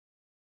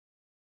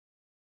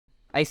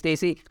Hi,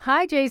 Stacy.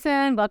 Hi,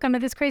 Jason. Welcome to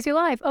This Crazy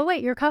Life. Oh,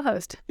 wait, you're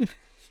co-host.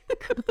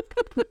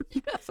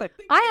 Yes,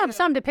 I have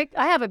some to pick.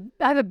 I have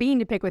a bean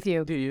to pick with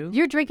you. Do you?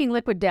 You're drinking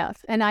liquid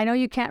death, and I know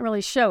you can't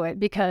really show it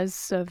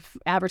because of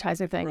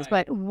advertising things,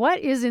 Right. but what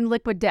is in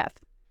liquid death?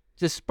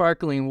 Just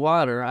sparkling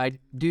water. I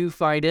do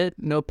find it,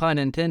 no pun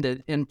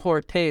intended, in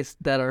poor taste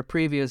that our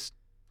previous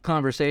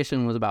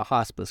conversation was about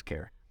hospice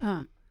care.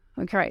 Oh,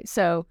 okay, right.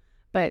 So,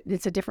 but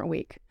it's a different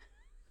week.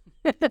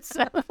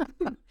 so,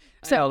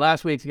 So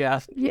last week's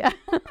guest. yeah,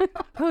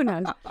 who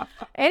knows?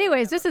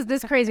 Anyways, this is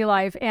This Crazy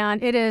Life,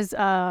 and it is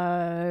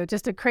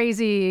just a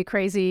crazy,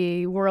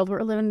 crazy world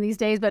we're living in these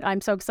days. But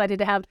I'm so excited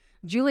to have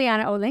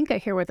Juliana Olinka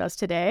here with us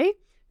today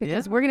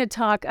because we're going to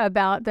talk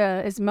about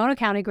it's Mono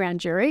County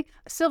Grand Jury,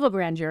 civil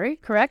grand jury,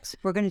 correct?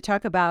 We're going to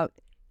talk about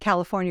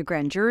California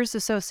Grand Jurors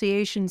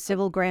Association,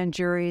 civil grand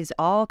juries,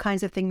 all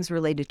kinds of things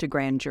related to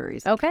grand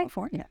juries in Okay.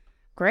 California.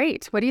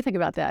 Great. What do you think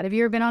about that? Have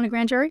you ever been on a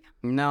grand jury?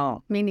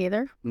 No, Me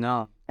neither.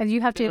 no. And you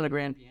have On to. a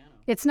grand piano.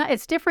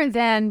 It's different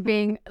than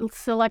being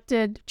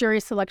selected jury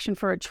selection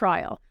for a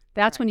trial.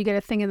 That's when you get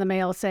a thing in the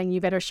mail saying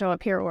you better show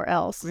up here or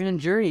else.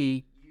 Grand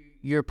jury,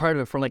 you're part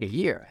of it for like a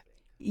year.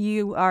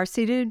 You are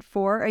seated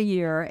for a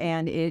year,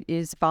 and it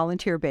is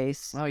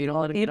volunteer-based. Oh, you don't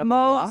let them get up In and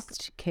walk?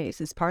 most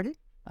cases, pardon?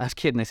 I was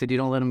kidding. I said, you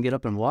don't let them get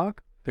up and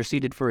walk? They're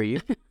seated for a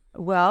year?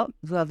 Well,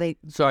 they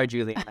Sorry,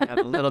 Julie. I have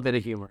a little bit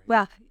of humor.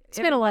 well. It's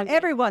been a long day.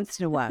 Every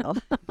once in a while,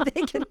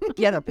 they can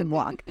get up and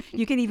walk.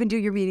 You can even do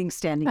your meetings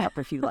standing up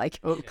if you like.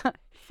 Okay.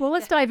 Well,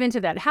 let's dive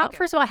into that.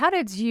 First of all, how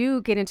did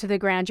you get into the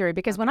grand jury?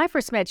 Because when I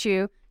first met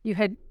you, you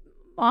had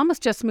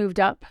almost just moved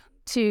up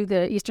to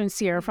the Eastern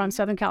Sierra from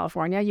Southern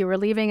California. You were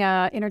leaving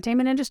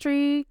entertainment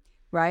industry.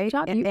 Right,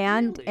 Job.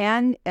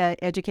 and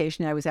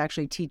education. I was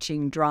actually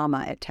teaching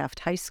drama at Taft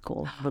High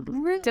School.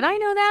 Did I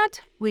know that?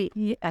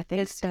 I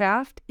think It's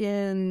Taft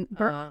in...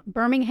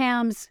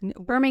 Birmingham's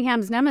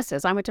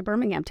nemesis. I went to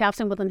Birmingham, Taft's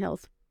in Woodland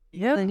Hills.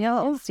 yeah.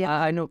 Yeah.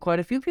 I know quite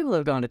a few people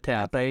have gone to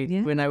Taft.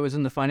 Yeah. When I was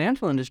in the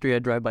financial industry,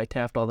 I'd drive by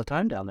Taft all the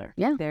time down there.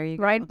 Yeah, There you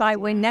go. right by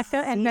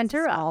Winnetka and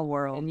Ventura. Small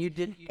world. And you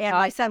did... And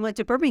my son went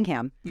to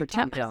Birmingham for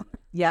taught- two.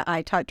 Yeah,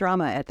 I taught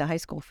drama at the high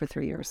school for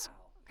 3 years.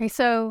 Okay,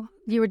 so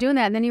you were doing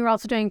that, and then you were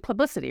also doing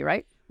publicity,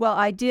 right? Well,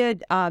 I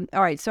did. All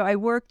right. So I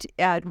worked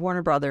at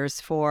Warner Brothers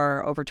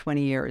for over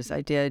 20 years.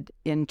 I did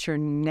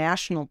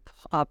international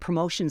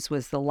promotions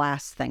was the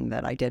last thing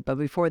that I did. But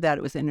before that,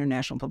 it was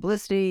international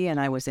publicity, and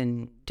I was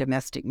in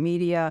domestic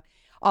media,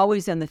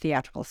 always on the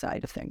theatrical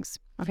side of things.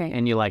 Okay,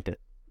 And you liked it.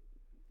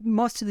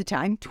 Most of the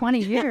time. 20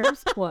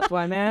 years. That's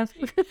why I'm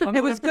asking.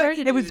 It was good.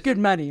 It was good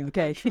money.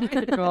 Okay.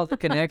 Well, the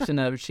connection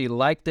of she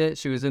liked it.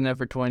 She was in there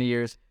for 20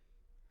 years.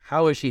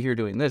 How is she here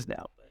doing this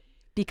now?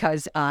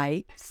 Because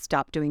I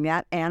stopped doing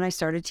that and I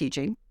started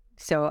teaching.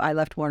 So I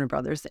left Warner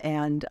Brothers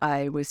and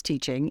I was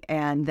teaching.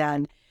 And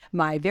then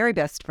my very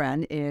best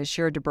friend is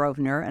Shira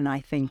Dubrovner, and I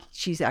think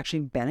she's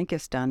actually been a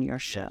guest on your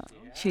show.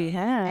 She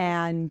has.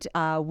 And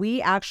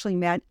we actually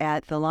met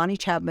at the Lonnie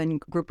Chapman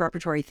Group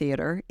Repertory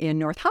Theater in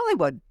North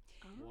Hollywood.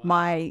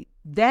 My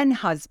then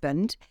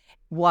husband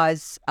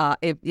was a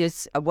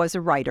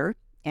writer,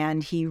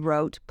 and he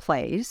wrote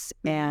plays,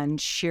 and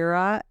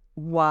Shira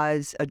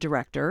was a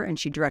director, and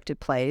she directed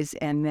plays.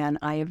 And then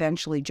I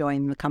eventually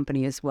joined the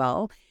company as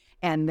well.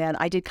 And then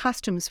I did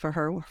costumes for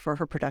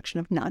her production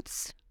of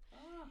Nuts.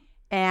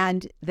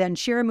 And then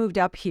Shira moved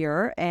up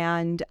here,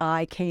 and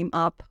I came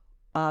up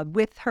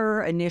with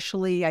her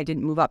initially. I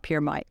didn't move up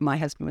here. My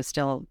husband was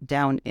still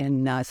down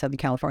in Southern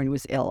California,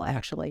 was ill,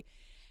 actually.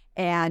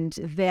 And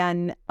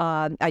then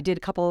I did a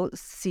couple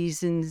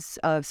seasons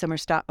of summer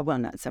stop. Well,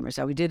 not summer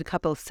stop. We did a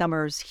couple of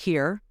summers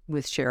here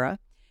with Shira.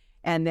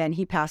 And then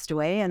he passed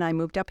away, and I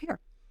moved up here.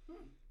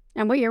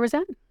 And what year was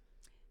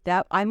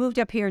that? I moved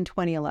up here in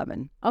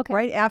 2011. Okay.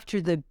 Right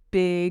after the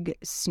big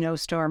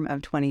snowstorm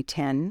of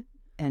 2010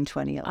 and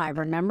 2011. I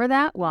remember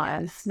that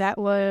one. Yes. That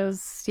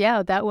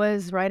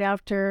was right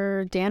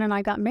after Dan and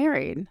I got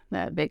married,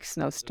 that big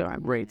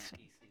snowstorm. Great.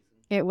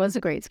 It was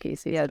a great ski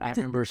season. Yeah, I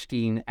remember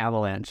skiing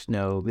avalanche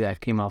snow that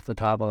came off the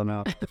top of the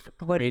mountain.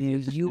 what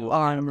you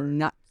are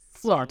not.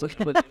 But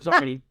it was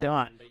already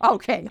done.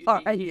 Okay,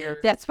 all right, Here.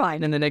 that's And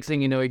fine. then the next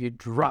thing you know, you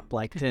drop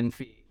like 10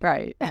 feet.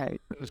 Right. It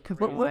was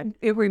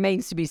It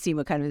remains to be seen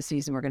what kind of a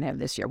season we're going to have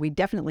this year. We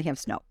definitely have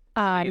snow.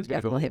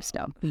 Definitely have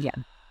snow. Yeah.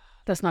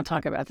 Let's not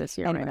talk about this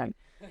year Anyway. right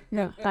now.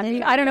 No, I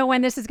mean, I don't know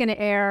when this is going to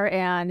air,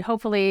 and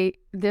hopefully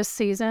this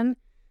season,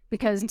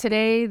 because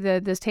today,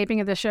 this taping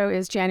of the show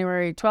is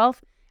January 12th,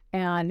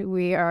 and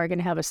we are going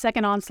to have a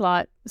second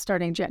onslaught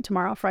starting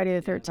tomorrow, Friday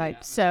the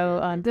 13th.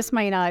 So this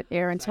might not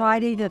air until...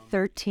 Friday the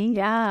 13th.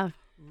 Yeah.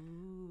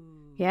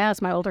 Yeah,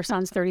 it's my older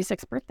son's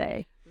 36th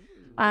birthday.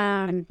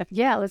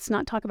 Yeah, let's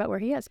not talk about where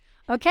he is.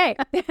 Okay.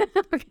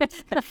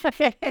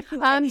 Okay.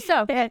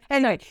 So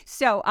Anyway,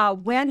 so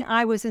when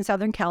I was in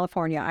Southern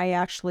California, I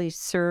actually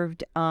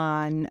served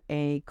on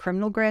a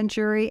criminal grand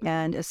jury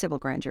and a civil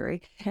grand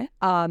jury. Okay.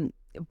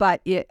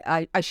 But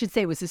I should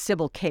say it was a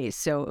civil case,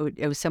 so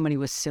it was somebody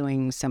was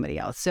suing somebody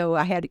else. So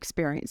I had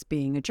experience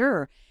being a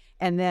juror.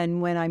 And then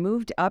when I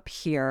moved up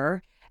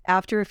here,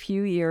 after a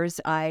few years,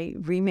 I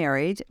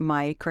remarried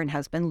my current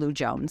husband, Lou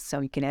Jones. So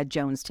you can add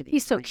Jones to the.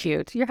 He's so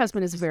cute. Your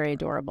husband is very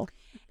adorable.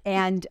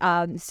 And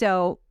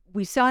so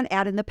we saw an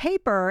ad in the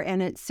paper,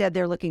 and it said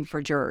they're looking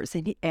for jurors.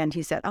 And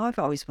he said, "Oh, I've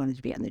always wanted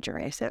to be on the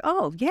jury." I said,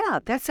 "Oh, yeah,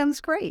 that sounds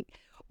great.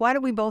 Why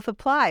don't we both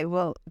apply?"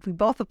 Well, we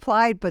both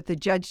applied, but the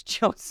judge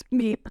chose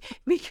me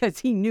because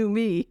he knew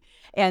me.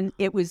 And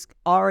it was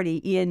already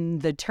in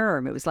the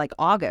term. It was like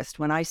August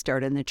when I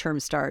started, and the term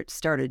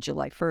started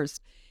July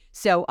 1st.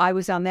 So I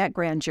was on that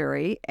grand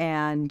jury,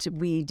 and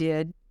we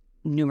did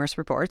numerous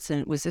reports, and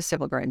it was a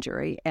civil grand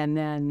jury. And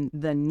then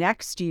the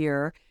next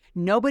year,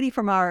 nobody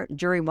from our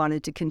jury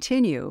wanted to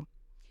continue.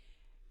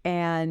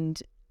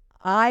 And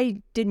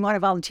I didn't want to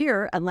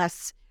volunteer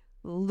unless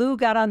Lou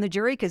got on the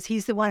jury, because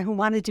he's the one who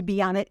wanted to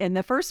be on it in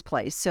the first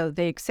place. So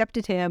they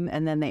accepted him,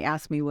 and then they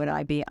asked me, would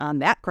I be on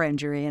that grand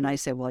jury? And I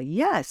said, well,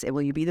 yes. And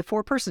will you be the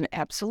foreperson?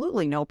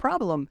 Absolutely, no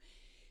problem.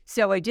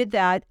 So I did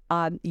that.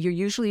 You're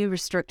usually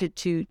restricted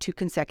to 2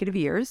 consecutive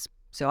years.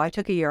 So I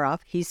took a year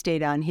off. He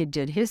stayed on. He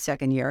did his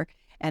second year.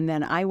 And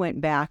then I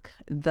went back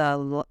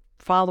the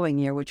following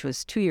year, which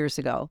was 2 years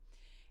ago.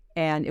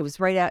 And it was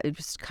it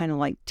was kind of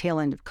like tail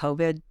end of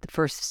COVID, the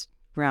first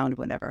round,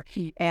 whatever,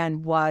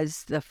 and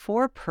was the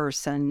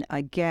foreperson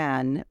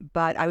again.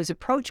 But I was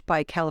approached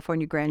by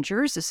California Grand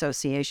Jurors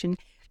Association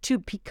to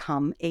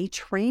become a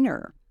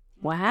trainer.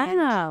 Wow.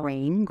 And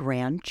train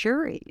grand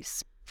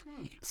juries.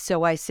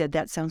 So I said,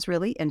 that sounds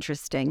really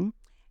interesting.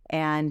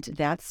 And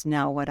that's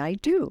now what I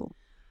do.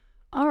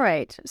 All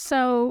right.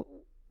 So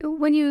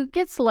when you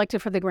get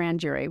selected for the grand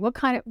jury,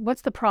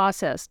 what's the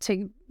process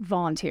to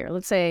volunteer?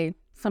 Let's say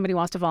somebody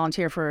wants to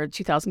volunteer for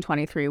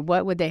 2023.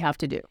 What would they have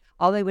to do?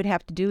 All they would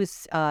have to do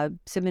is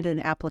submit an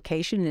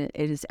application. It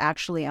is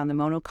actually on the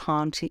Mono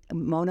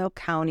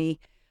County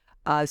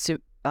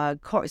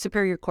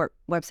Superior Court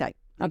website.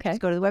 Okay.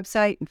 Just go to the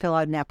website and fill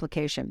out an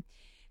application.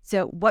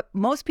 So what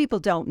most people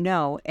don't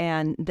know,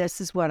 and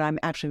this is what I'm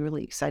actually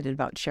really excited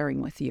about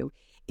sharing with you,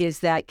 is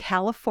that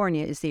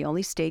California is the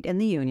only state in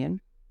the union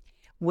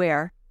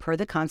where, per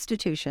the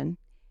Constitution,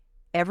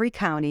 every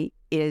county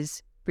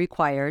is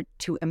required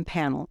to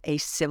impanel a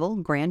civil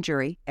grand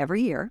jury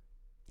every year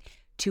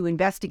to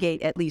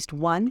investigate at least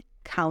one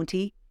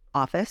county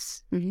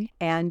office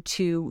and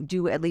to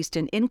do at least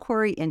an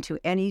inquiry into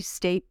any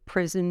state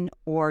prison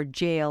or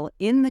jail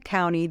in the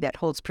county that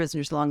holds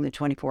prisoners longer than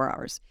 24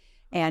 hours,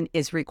 and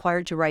is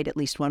required to write at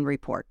least one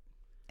report.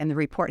 And the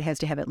report has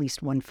to have at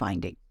least one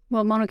finding.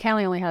 Well, Mono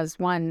County only has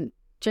one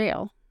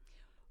jail.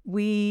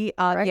 Right?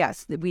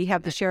 Yes, we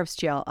have the sheriff's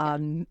jail.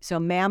 So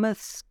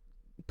Mammoth's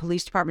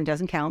police department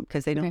doesn't count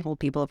because they don't hold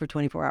people for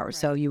 24 hours.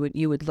 Right. So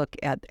you would look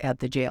at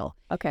the jail.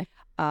 Okay.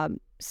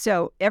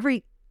 So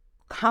every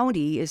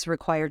county is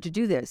required to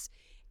do this.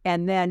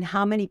 And then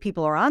how many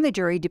people are on the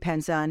jury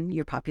depends on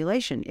your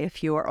population.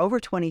 If you're over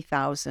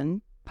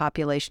 20,000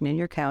 population in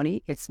your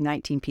county, it's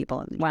 19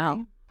 people in the jury.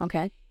 Wow.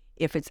 Okay.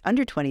 If it's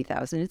under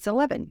 20,000, it's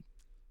 11.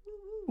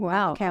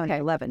 Wow. County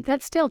 11.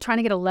 That's still trying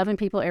to get 11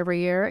 people every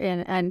year,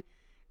 and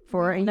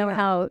for you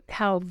know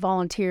how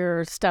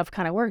volunteer stuff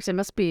kind of works. It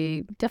must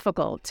be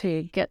difficult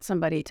to get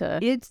somebody to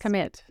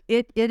commit.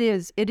 It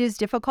is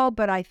difficult,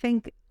 but I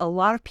think a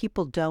lot of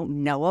people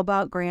don't know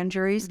about grand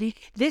juries.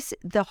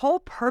 The whole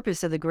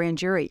purpose of the grand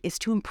jury is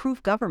to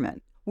improve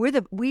government.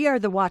 We are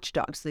the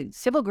watchdogs. The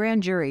civil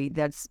grand jury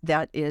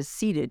that is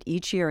seated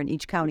each year in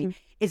each county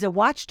is a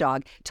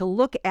watchdog to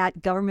look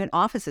at government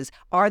offices.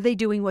 Are they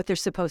doing what they're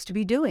supposed to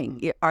be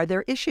doing? Are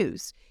there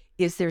issues?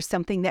 Is there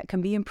something that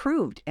can be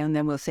improved? And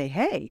then we'll say,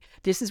 hey,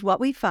 this is what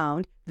we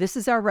found. This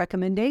is our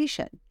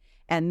recommendation.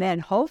 And then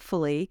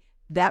hopefully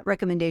that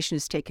recommendation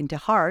is taken to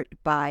heart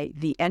by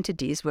the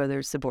entities, whether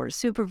it's the Board of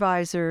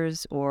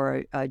Supervisors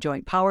or a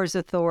Joint Powers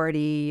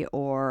Authority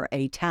or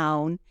a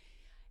town,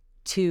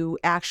 to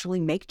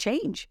actually make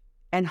change.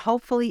 And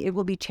hopefully it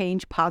will be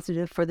change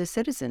positive for the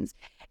citizens.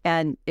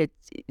 And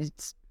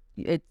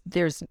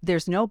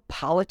there's no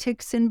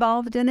politics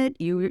involved in it.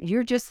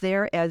 You're just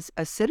there as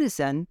a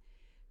citizen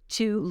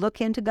to look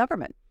into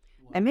government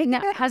and make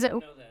now, has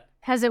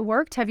it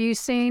worked? Have you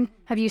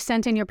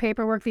sent in your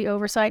paperwork, the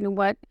oversight, and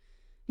what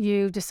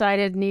you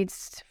decided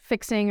needs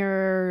fixing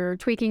or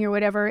tweaking or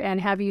whatever,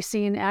 and have you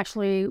seen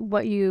actually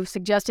what you've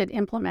suggested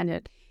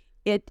implemented?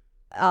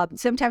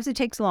 Sometimes it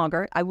takes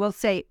longer. I will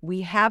say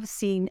I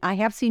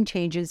have seen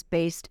changes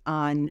based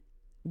on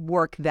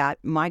work that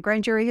my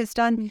grand jury has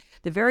done.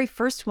 The very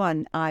first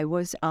one I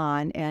was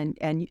on,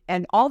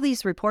 and all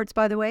these reports,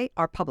 by the way,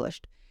 are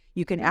published.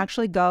 You can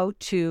actually go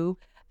to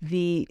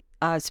the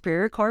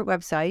Superior Court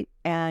website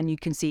and you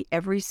can see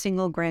every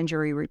single grand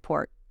jury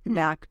report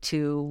back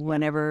to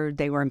whenever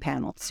they were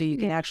impaneled. So you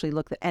can actually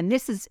look and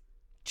this is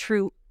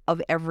true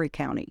of every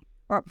county,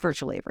 or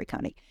virtually every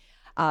county.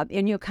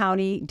 Inyo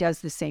County does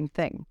the same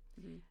thing.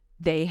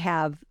 They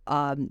have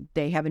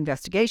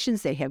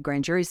investigations, they have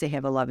grand juries, they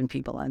have 11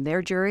 people on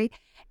their jury,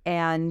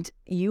 and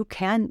you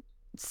can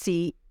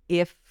see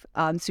if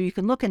so you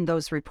can look in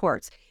those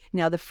reports.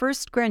 Now, the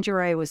first grand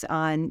jury I was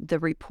on, the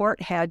report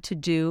had to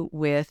do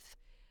with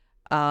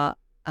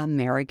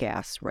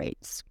AmeriGas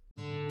rates.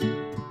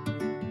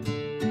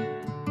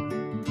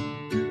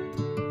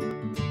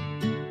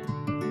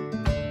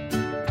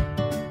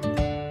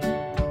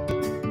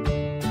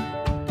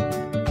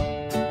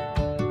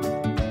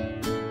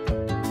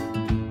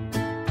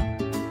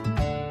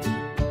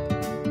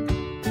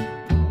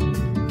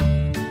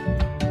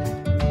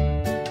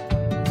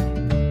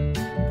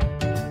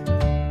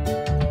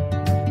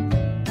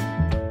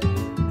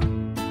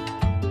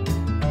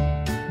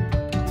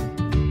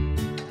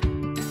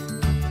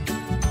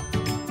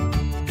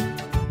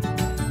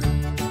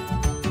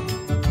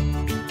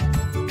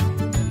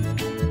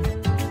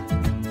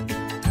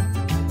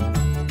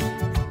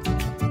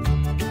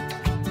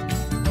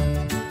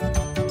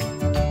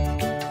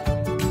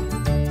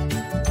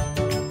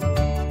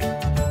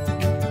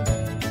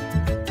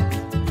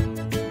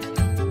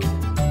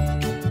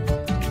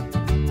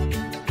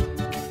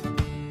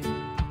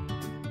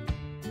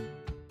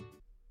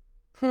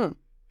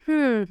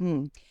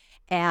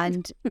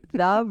 And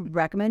the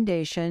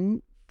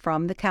recommendation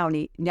from the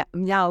county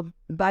now,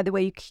 by the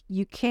way,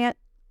 you can't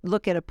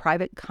look at a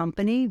private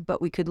company,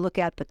 but we could look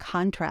at the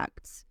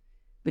contracts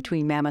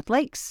between Mammoth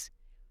Lake's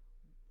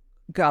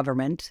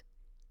government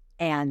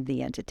and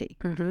the entity.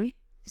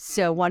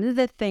 So one of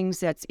the things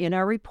that's in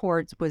our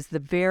reports was the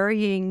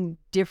varying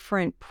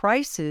different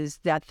prices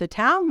that the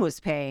town was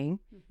paying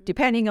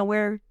depending on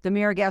where the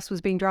AmeriGas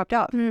was being dropped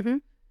off.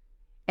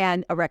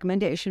 And a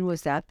recommendation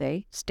was that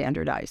they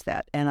standardize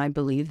that. And I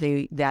believe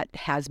that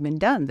has been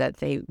done, that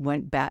they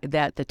went back,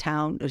 that the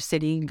town or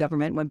city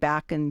government went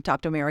back and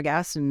talked to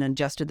AmeriGas and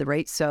adjusted the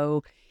rates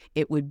so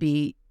it would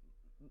be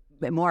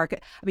more. I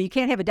mean, you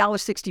can't have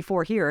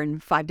 $1.64 here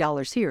and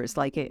 $5 here. It's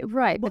like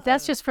right, but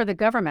that's just for the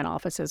government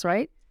offices,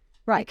 right?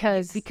 Right,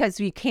 because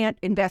we can't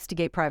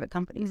investigate private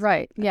companies.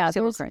 Right, yeah.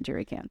 Civil grand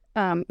jury can.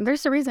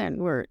 There's a reason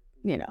we're,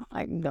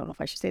 I don't know if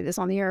I should say this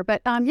on the air,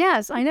 but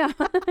yes, I know.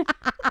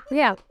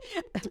 Yeah.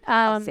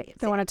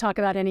 Don't want to talk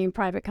about any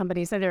private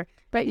companies either.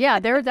 But yeah,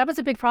 that was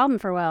a big problem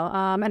for a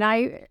while. And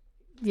I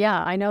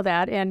know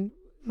that. And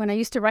when I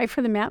used to write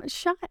for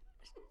the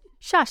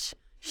shush.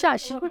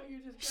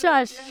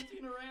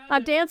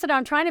 I'm dancing.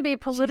 I'm trying to be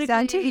politically.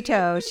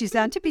 She's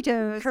on tippy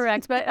toes.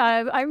 Correct. But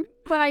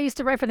when I used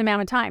to write for the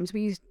Mammoth Times,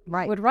 we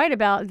would write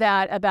about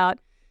that,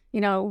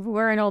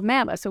 we're in Old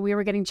Mammoth, so we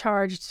were getting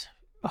charged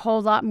a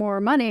whole lot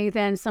more money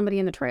than somebody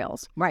in the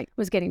trails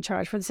was getting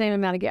charged for the same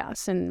amount of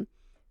gas. And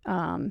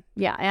and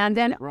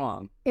then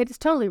wrong. It's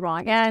totally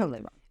wrong. And totally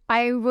wrong.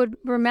 I would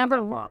remember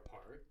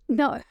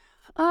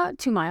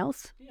 2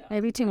 miles,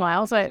 maybe 2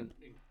 miles.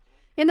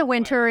 In the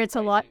winter, it's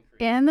a lot.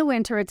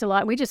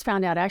 We just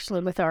found out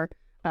actually with our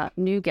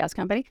new gas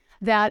company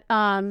that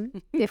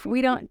if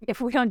we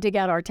don't dig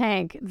out our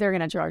tank, they're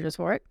going to charge us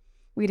for it.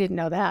 We didn't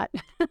know that.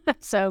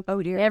 So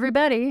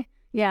everybody.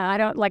 Yeah, I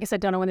don't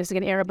know when this is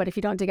going to air, but if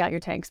you don't dig out your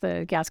tanks,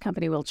 the gas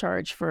company will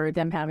charge for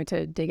them having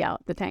to dig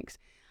out the tanks.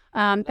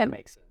 That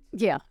makes sense.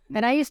 Yeah,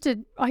 and I used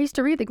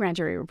to read the grand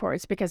jury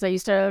reports because I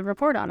used to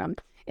report on them,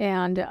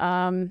 and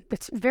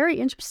it's very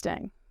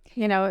interesting.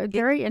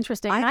 Very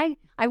interesting. And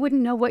I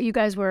wouldn't know what you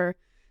guys were.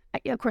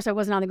 Of course, I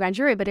wasn't on the grand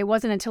jury, but it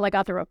wasn't until I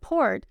got the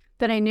report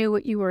that I knew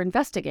what you were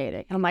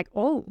investigating. And I'm like,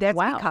 oh, that's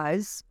wow.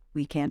 Because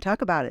we can't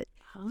talk about it.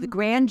 The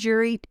grand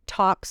jury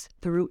talks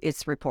through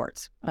its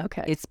reports.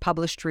 Okay. Its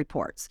published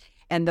reports.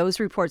 And those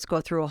reports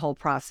go through a whole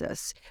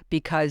process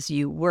because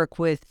you work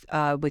with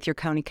your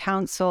county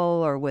council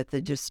or with the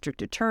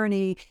district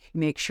attorney,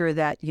 make sure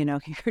that, you're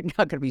not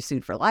going to be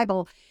sued for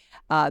libel.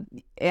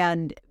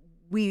 And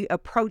we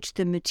approach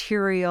the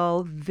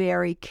material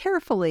very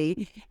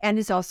carefully and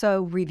is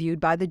also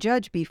reviewed by the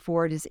judge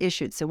before it is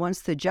issued. So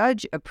once the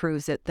judge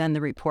approves it, then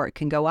the report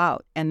can go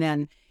out. And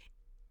then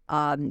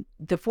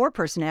the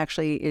foreperson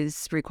actually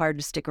is required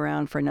to stick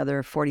around for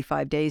another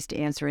 45 days to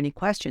answer any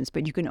questions,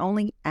 but you can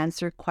only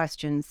answer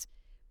questions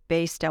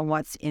based on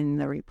what's in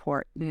the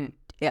report.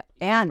 Yeah,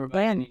 and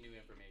when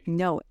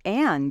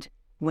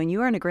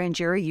you are in a grand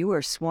jury, you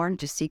are sworn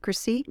to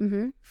secrecy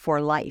for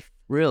life.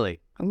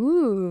 Really?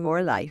 Ooh.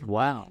 For life.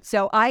 Wow.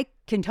 So I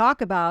can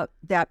talk about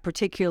that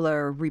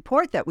particular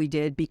report that we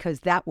did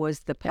because that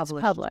was the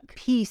public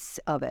piece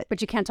of it.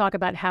 But you can't talk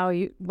about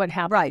what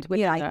happened. Right. We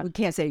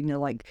can't say,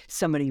 like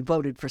somebody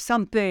voted for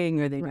something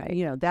or they,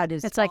 that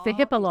is. It's like the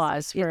HIPAA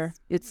laws for.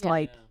 It's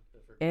like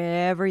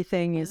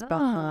everything is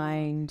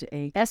behind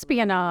a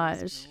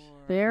espionage.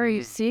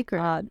 Very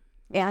secret.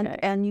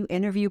 And you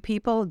interview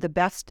people. The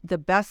best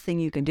thing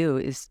you can do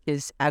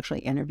is actually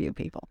interview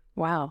people.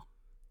 Wow.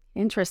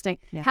 Interesting.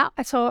 Yeah.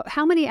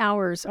 How many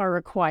hours are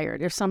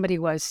required if somebody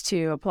was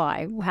to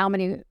apply? How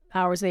many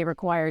hours are they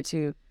required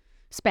to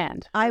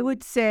spend? I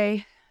would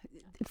say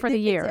for the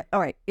year. All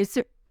right.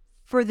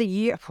 For the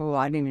year? Oh,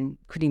 I couldn't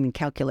even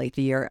calculate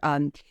the year.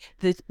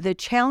 The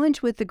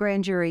challenge with the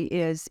grand jury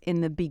is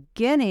in the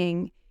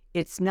beginning,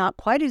 it's not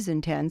quite as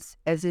intense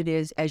as it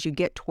is as you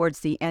get towards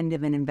the end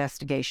of an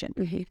investigation.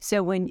 Mm-hmm.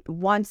 So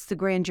once the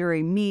grand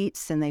jury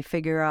meets and they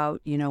figure out,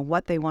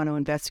 what they want to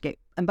investigate.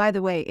 And by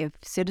the way, if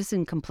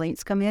citizen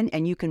complaints come in,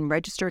 and you can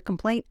register a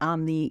complaint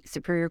on the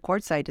Superior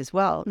Court site as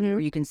well,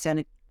 or you can send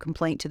a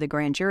complaint to the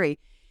grand jury,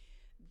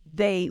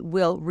 they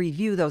will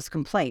review those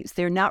complaints.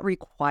 They're not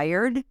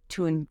required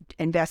to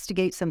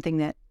investigate something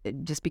that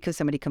just because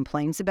somebody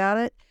complains about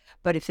it.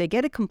 But if they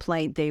get a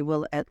complaint, they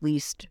will at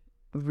least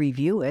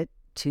review it.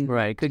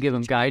 Right, could give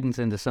them guidance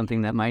into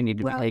something that might need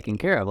to be taken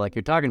care of, like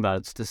you're talking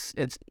about.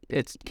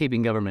 It's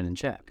keeping government in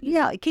check.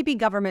 Yeah, keeping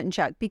government in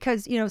check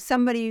because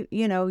somebody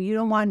you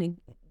don't want to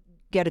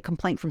get a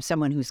complaint from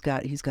someone who's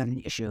got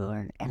an issue or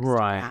an extra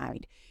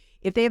grind.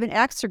 If they have an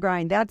extra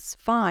grind, that's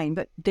fine,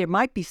 but there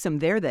might be some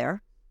there.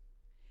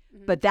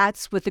 Mm-hmm. But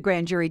that's what the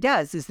grand jury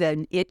does. Is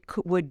then it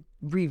would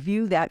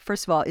review that.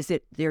 First of all, is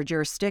it their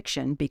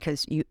jurisdiction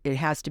because it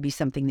has to be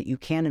something that you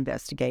can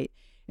investigate.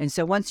 And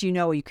so once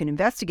you can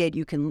investigate,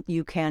 you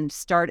can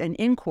start an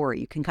inquiry.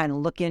 You can kind of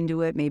look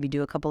into it, maybe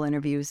do a couple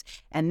interviews.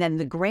 And then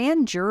the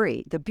grand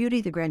jury, the beauty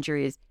of the grand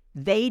jury is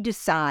they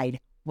decide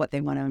what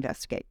they want to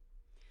investigate.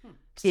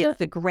 It's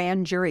the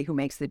grand jury who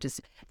makes the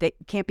decision. They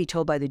can't be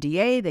told by the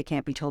DA. They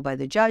can't be told by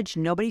the judge.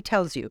 Nobody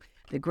tells you.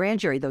 The grand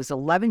jury, those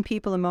 11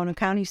 people in Mono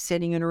County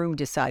sitting in a room,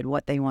 decide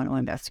what they want to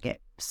investigate.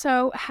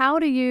 So how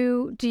do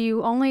you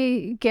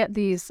only get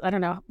these, I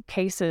don't know,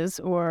 cases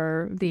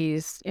or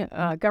these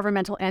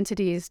governmental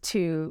entities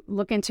to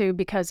look into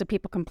because of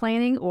people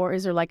complaining, or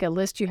is there like a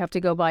list you have to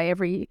go by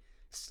every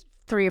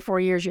 3 or 4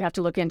 years? You have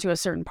to look into a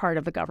certain part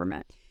of the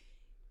government.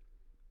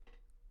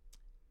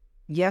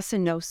 Yes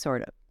and no,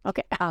 sort of.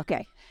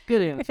 Okay.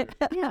 Good answer.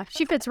 Yeah,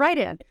 she fits right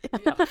in.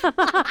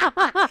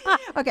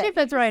 Okay. She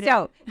fits right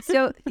in.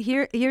 So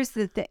here's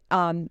the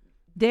thing.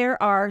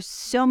 There are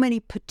so many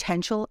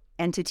potential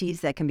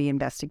entities that can be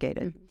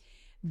investigated.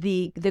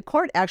 The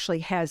court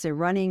actually has a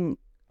running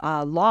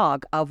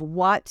log of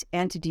what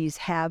entities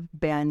have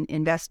been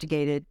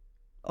investigated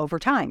over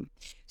time.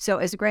 So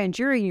as a grand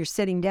jury, you're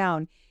sitting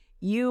down,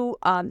 you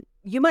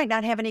might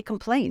not have any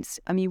complaints.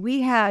 I mean,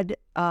 we had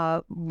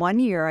 1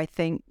 year, I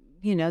think,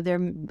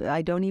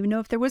 I don't even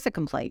know if there was a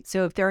complaint.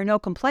 So if there are no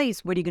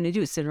complaints, what are you going to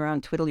do? Sit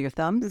around, twiddle your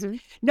thumbs?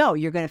 No,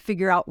 you're going to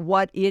figure out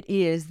what it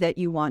is that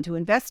you want to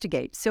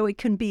investigate. So it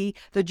can be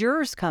the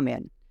jurors come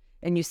in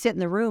and you sit in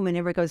the room and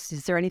everybody goes,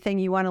 is there anything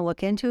you want to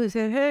look into? I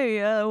say,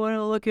 hey, I want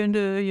to look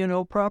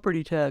into,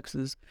 property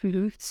taxes.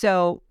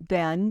 So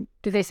then...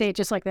 Do they say it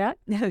just like that?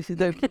 I'm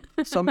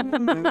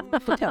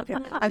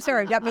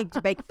sorry, I don't mean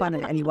to make fun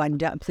of anyone.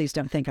 Please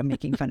don't think I'm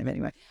making fun of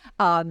anyone.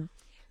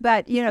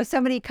 But,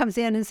 somebody comes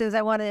in and says,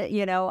 I want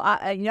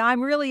to,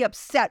 I'm really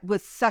upset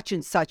with such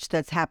and such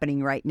that's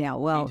happening right now.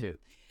 Well, Me too.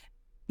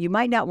 You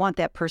might not want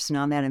that person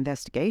on that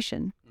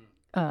investigation.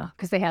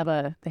 Because they have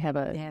a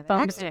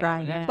phone.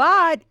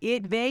 But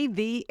it may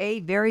be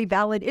a very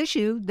valid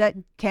issue that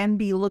can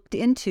be looked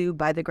into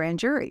by the grand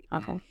jury.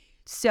 Okay.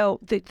 So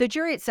the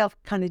jury itself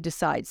kind of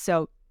decides.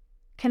 So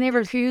can they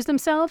recuse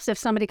themselves if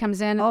somebody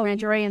comes in a grand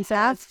jury and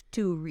says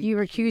you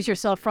recuse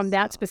yourself from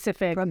that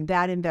specific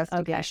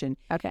investigation?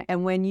 Okay.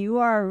 And when you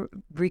are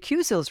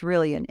recusal is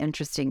really an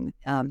interesting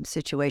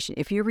situation.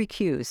 If you're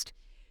recused,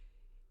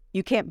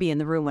 you can't be in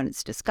the room when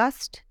it's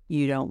discussed.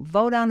 You don't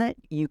vote on it.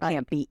 You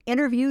can't be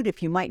interviewed.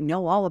 If you might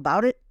know all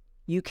about it,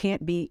 you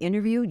can't be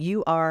interviewed.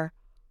 You are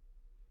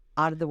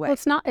out of the way.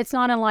 Well, it's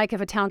not unlike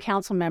if a town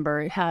council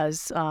member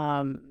has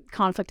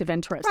conflict of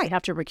interest. They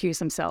have to recuse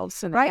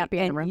themselves and they can't be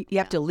in the room. You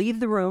have to leave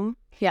the room.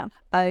 Yeah.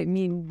 I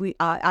mean,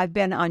 I've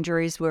been on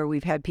juries where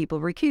we've had people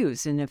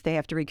recuse, and if they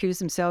have to recuse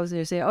themselves,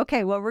 they say,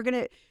 okay, well,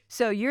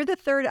 so you're the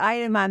third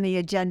item on the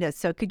agenda,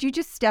 so could you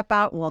just step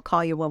out and we'll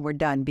call you when we're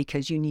done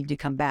because you need to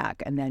come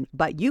back,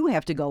 but you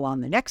have to go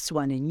on the next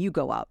one and you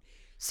go out.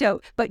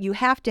 So, but you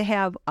have to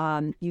have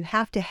a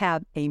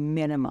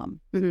minimum.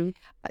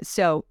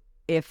 So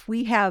if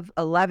we have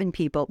 11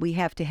 people, we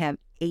have to have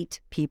 8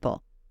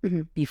 people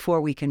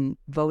before we can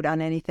vote on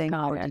anything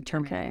or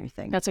determine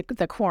anything. That's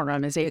the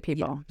quorum is 8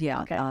 people.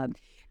 Yeah. Okay.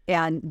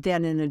 And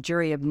then in a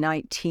jury of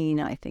 19,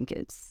 I think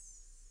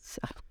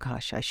I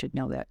should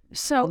know that.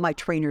 So my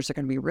trainers are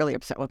going to be really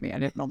upset with me. I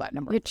didn't know that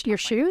number. Your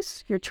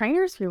shoes? Your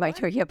trainers? Your shoes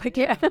are going to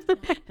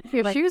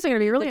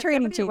be really the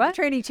training team. The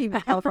training team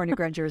of California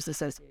Grand Jurors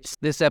Association.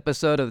 This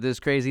episode of This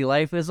Crazy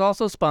Life is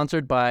also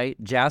sponsored by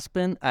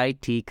Jaspin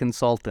IT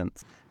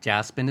Consultants.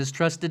 Jaspin is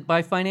trusted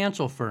by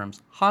financial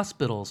firms,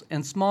 hospitals,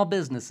 and small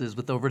businesses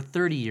with over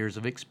 30 years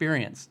of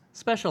experience,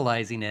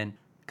 specializing in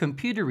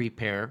computer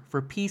repair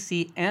for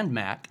PC and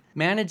Mac,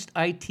 managed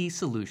IT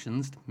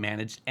solutions,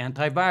 managed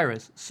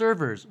antivirus,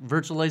 servers,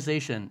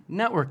 virtualization,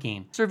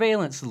 networking,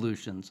 surveillance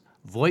solutions,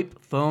 VoIP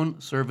phone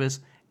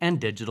service, and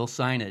digital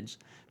signage.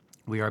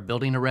 We are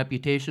building a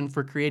reputation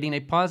for creating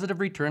a positive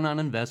return on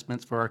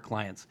investments for our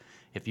clients.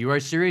 If you are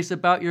serious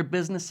about your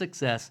business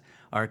success,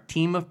 our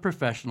team of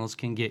professionals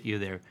can get you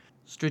there.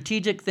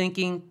 Strategic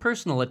thinking,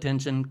 personal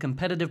attention,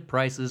 competitive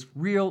prices,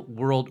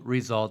 real-world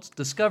results.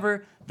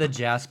 Discover the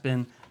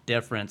Jaspin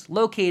difference.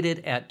 Located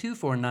at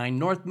 249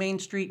 North Main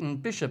Street in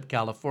Bishop,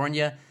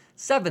 California,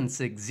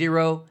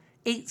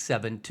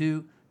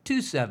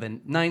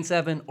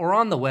 760-872-2797, or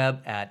on the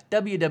web at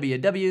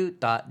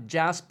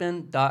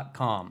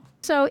www.jaspin.com.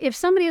 So if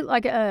somebody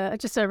like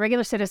just a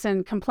regular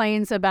citizen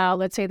complains about,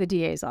 let's say, the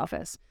DA's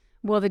office,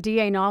 will the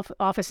DA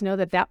office know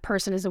that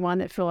person is the one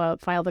that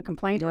filed the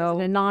complaint? No, or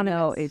is it anonymous?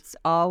 No, it's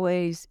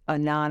always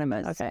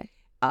anonymous. Okay.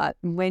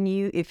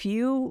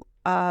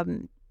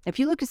 If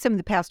you look at some of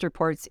the past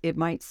reports, it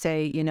might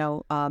say,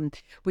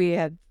 we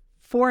had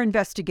 4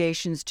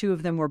 investigations. 2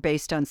 of them were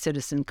based on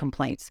citizen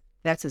complaints.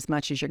 That's as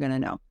much as you're going to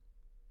know.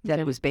 That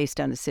it was based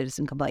on a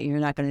citizen complaint. You're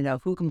not going to know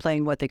who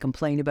complained, what they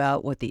complained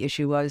about, what the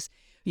issue was.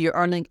 You're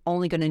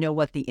only going to know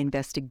what the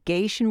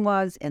investigation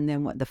was and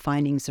then what the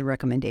findings and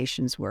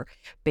recommendations were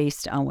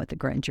based on what the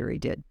grand jury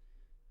did.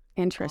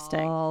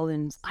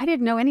 Interesting. I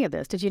didn't know any of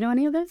this. Did you know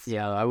any of this?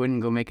 Yeah, I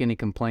wouldn't go make any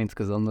complaints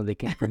because I'll know they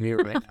can't from here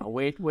right now.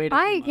 Wait.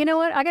 You know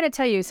what? I got to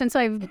tell you, since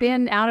I've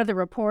been out of the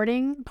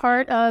reporting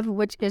part of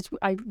which is,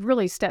 I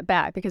really stepped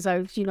back because I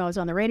was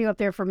on the radio up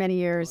there for many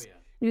years,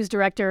 news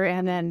director,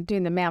 and then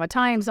doing the Mammoth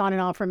Times on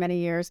and off for many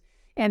years.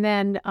 And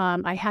then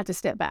I had to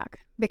step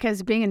back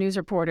because being a news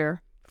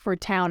reporter for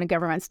town and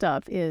government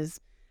stuff is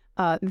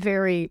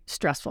very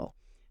stressful.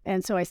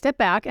 And so I step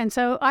back. And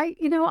so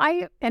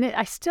there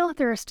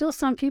are still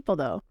some people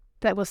though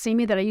that will see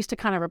me that I used to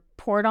kind of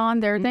report on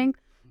their thing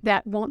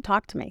that won't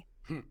talk to me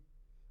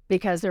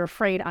because they're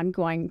afraid I'm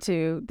going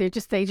to,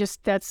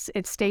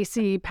 it's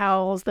Stacey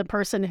Powell's the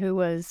person who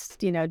was,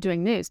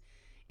 doing news.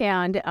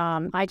 And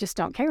I just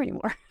don't care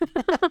anymore.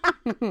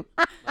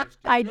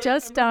 I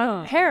just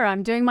don't care.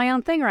 I'm doing my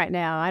own thing right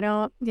now. I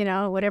don't,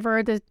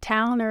 whatever the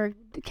town or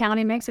the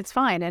county makes, it's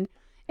fine. And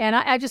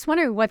I just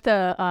wonder what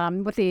the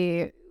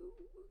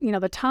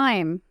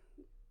time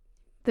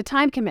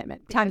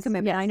commitment. Time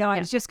commitment. Yes, I know. I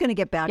was just going to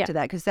get back to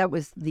that because that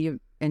was the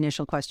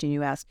initial question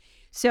you asked.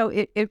 So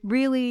it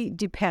really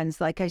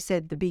depends. Like I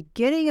said, the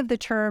beginning of the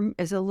term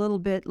is a little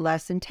bit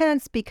less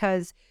intense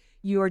because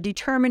you're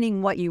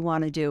determining what you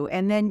want to do.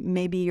 And then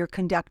maybe you're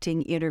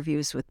conducting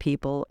interviews with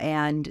people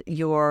and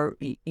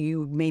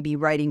you may be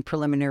writing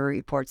preliminary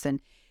reports. And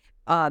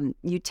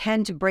you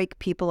tend to break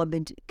people up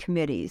into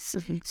committees.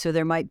 So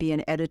there might be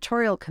an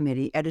editorial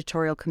committee.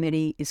 Editorial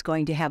committee is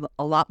going to have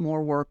a lot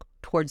more work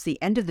towards the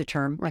end of the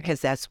term because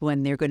that's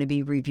when they're going to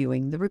be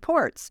reviewing the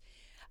reports.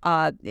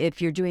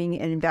 If you're doing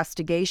an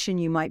investigation,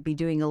 you might be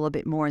doing a little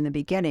bit more in the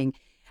beginning.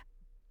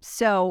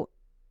 So,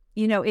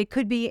 it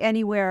could be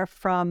anywhere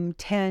from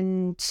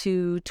 10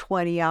 to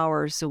 20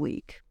 hours a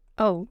week.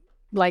 Oh,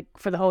 like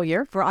for the whole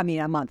year?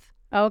 A month.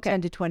 Oh, okay.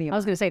 10 to 20 a month. I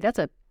was going to say,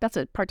 that's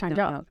a part-time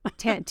job. No.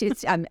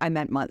 10 I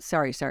meant months.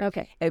 Sorry.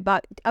 Okay.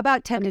 About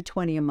 10 to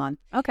 20 a month.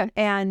 Okay.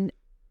 And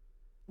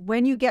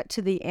when you get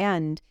to the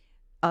end,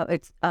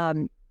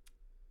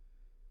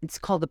 it's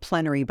called the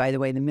plenary, by the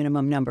way. The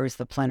minimum number is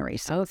the plenary.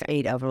 So it's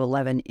 8 out of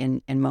 11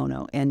 in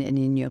Mono and in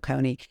Inyo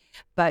County.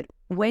 But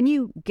when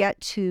you get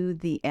to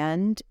the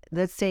end,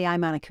 let's say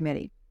I'm on a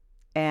committee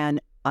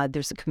and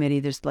there's a committee,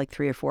 there's like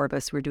 3 or 4 of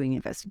us. We're doing an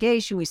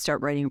investigation. We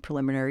start writing a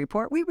preliminary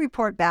report. We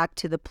report back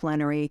to the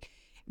plenary,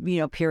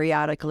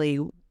 periodically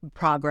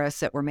progress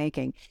that we're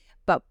making.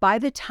 But by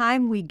the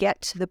time we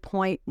get to the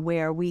point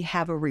where we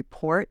have a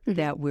report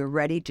that we're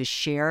ready to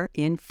share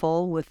in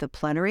full with the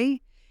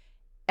plenary,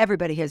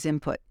 everybody has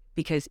input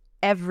because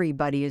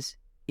everybody is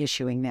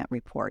issuing that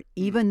report.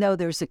 Even though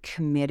there's a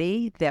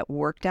committee that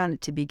worked on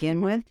it to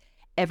begin with,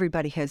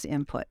 everybody has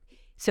input.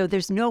 So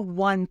there's no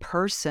one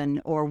person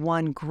or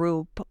one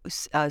group,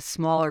 a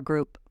smaller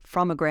group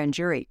from a grand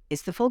jury.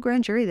 It's the full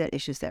grand jury that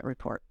issues that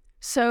report.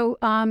 So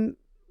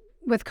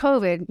with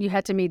COVID, you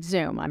had to meet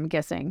Zoom, I'm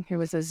guessing. It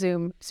was a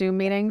Zoom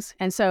meetings.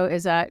 And so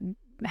is that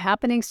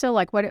happening still?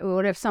 Like what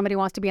if somebody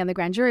wants to be on the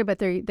grand jury, but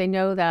they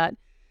know that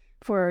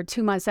for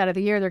 2 months out of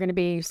the year, they're going to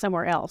be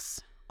somewhere else?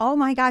 Oh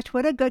my gosh,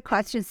 what a good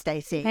question,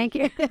 Stacey. Thank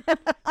you.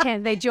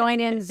 Can they join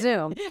in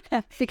Zoom?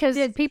 Because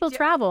people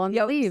travel and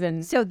leave.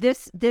 And so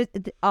this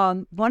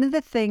one of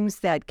the things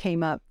that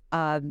came up,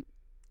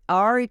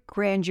 our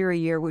grand jury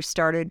year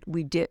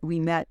we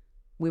met,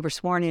 we were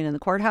sworn in the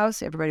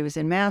courthouse. Everybody was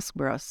in masks.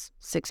 We're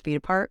 6 feet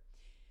apart.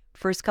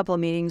 First couple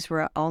of meetings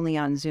were only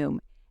on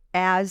Zoom.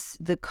 As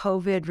the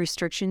COVID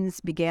restrictions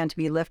began to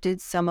be lifted,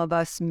 some of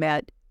us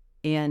met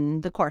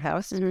in the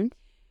courthouse.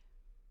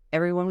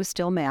 Everyone was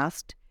still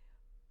masked.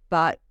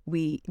 But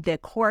the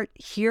court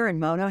here in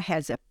Mono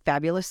has a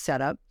fabulous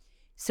setup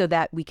so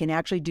that we can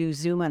actually do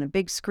Zoom on a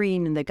big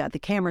screen, and they got the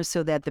cameras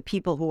so that the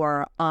people who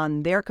are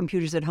on their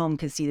computers at home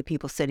can see the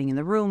people sitting in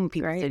the room.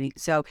 Sitting.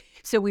 So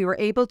we were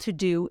able to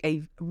do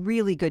a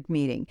really good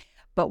meeting.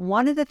 But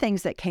one of the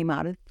things that came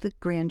out of the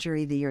grand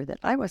jury the year that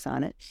I was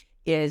on it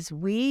is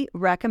we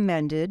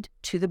recommended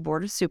to the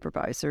Board of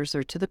Supervisors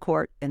or to the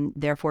court and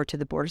therefore to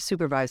the Board of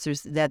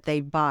Supervisors that they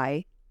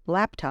buy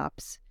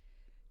laptops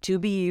to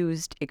be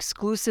used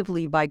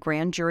exclusively by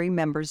grand jury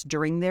members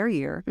during their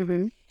year.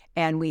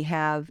 And we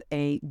have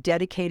a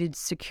dedicated,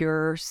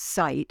 secure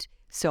site.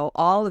 So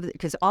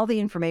because all the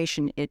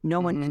information,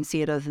 no one can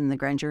see it other than the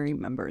grand jury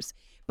members.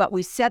 But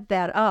we set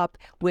that up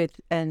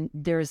and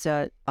there's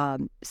a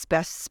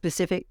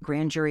specific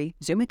grand jury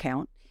Zoom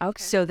account.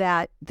 Okay. So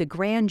that the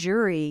grand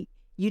jury,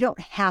 you don't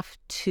have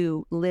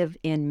to live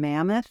in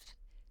Mammoth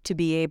to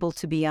be able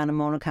to be on a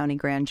Mono County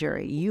grand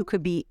jury. You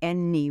could be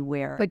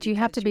anywhere. But you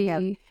have to be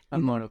a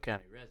Mono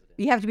County resident.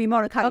 You have to be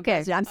Mono County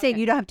resident. I'm saying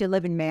you don't have to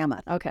live in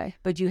Mammoth. Okay.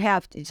 But you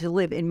have to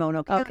live in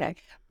Mono County. Okay.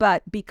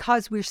 But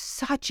because we're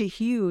such a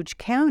huge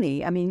county,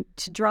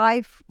 to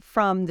drive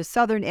from the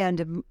southern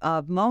end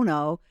of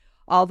Mono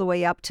all the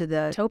way up to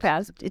the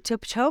Topaz.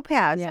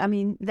 Yeah.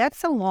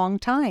 That's a long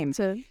time.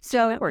 So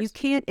you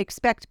can't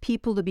expect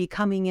people to be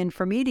coming in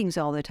for meetings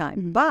all the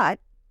time. But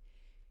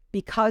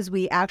because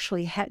we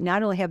actually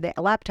not only have the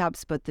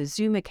laptops, but the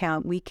Zoom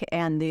account,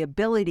 and the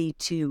ability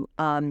to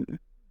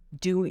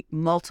do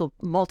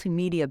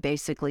multimedia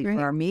basically for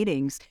our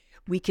meetings,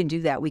 we can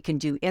do that. We can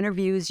do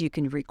interviews. You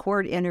can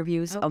record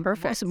interviews.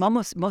 Perfect.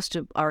 Most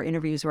of our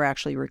interviews were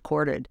actually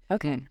recorded.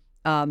 Okay.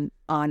 On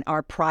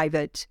our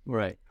private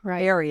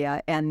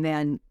area and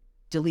then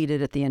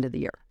deleted at the end of the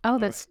year. Oh,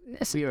 that's...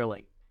 We are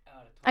like...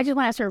 I just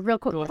want to ask her a real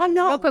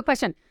quick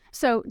question.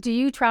 So do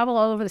you travel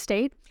all over the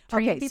state?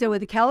 training Okay, people? so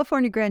with the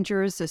California Grand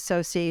Jurors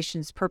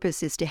Association's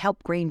purpose is to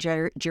help grand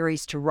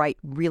juries to write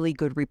really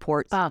good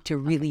reports to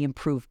really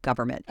improve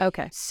government.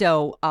 Okay.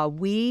 So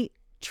we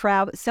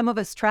travel. Some of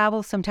us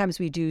travel. Sometimes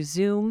we do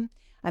Zoom.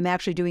 I'm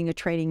actually doing a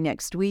training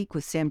next week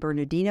with San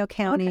Bernardino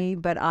County,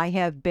 but I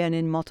have been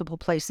in multiple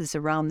places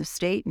around the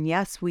state. And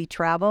yes, we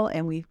travel,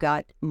 and we've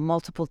got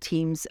multiple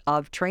teams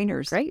of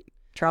trainers. Great.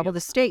 Travel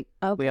the state.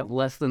 We have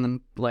less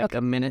than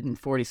a minute and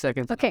 40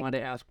 seconds. Okay. I want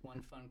to ask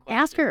one fun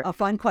question. Ask her. A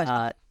fun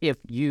question. If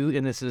you,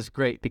 and this is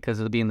great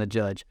because of being the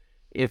judge,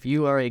 if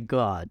you are a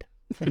god,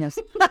 Yes.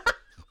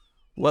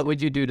 what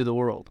would you do to the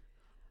world?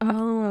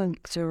 Oh,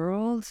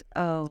 girls.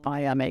 Oh,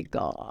 I am a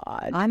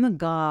god. I'm a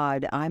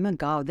god. I'm a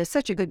god. That's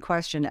such a good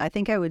question. I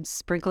think I would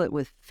sprinkle it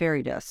with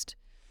fairy dust.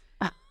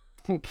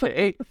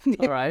 Okay.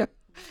 All right.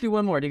 Do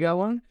one more. Do you got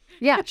one?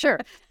 Yeah,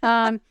 sure.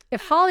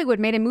 If Hollywood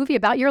made a movie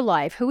about your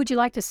life, who would you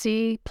like to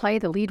see play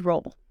the lead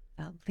role?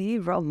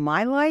 Lead role,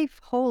 my life?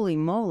 Holy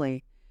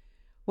moly.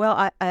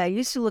 Well, I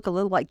used to look a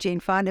little like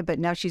Jane Fonda, but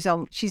now she's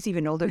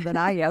even older than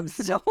I am.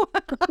 So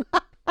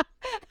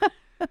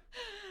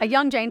A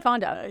young Jane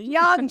Fonda.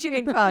 young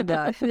Jane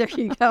Fonda. There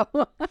you go.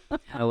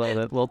 I love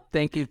it. Well,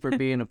 thank you for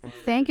being a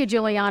Thank you,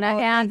 Juliana.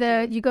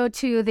 And you go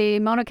to the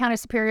Mono County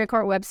Superior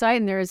Court website,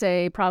 and there's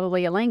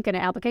probably a link and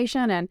an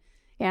application, and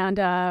Join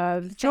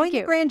thank the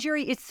you. grand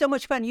jury. It's so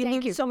much fun. You Thank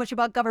learn you. so much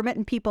about government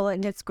and people,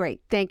 and it's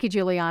great. Thank you,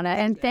 Juliana.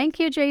 And thank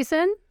you,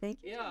 Jason. Thank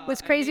you. Yeah,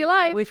 Was Crazy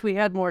Life. I wish we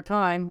had more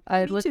time.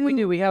 Listen, we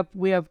do. We have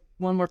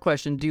one more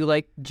question. Do you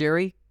like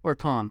Jerry or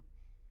Tom?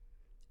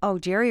 Oh,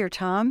 Jerry or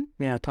Tom?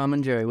 Yeah, Tom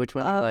and Jerry. Which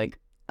one do you like?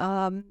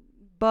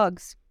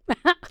 Bugs.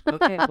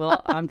 Okay.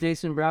 Well, I'm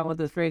Jason Brown with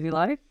This Crazy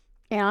Life.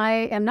 And I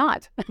am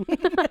not.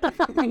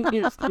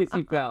 You're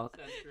Stacey Powell.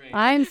 That's great.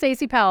 I'm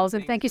Stacey Powell,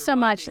 and thank you for so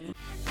much. watching.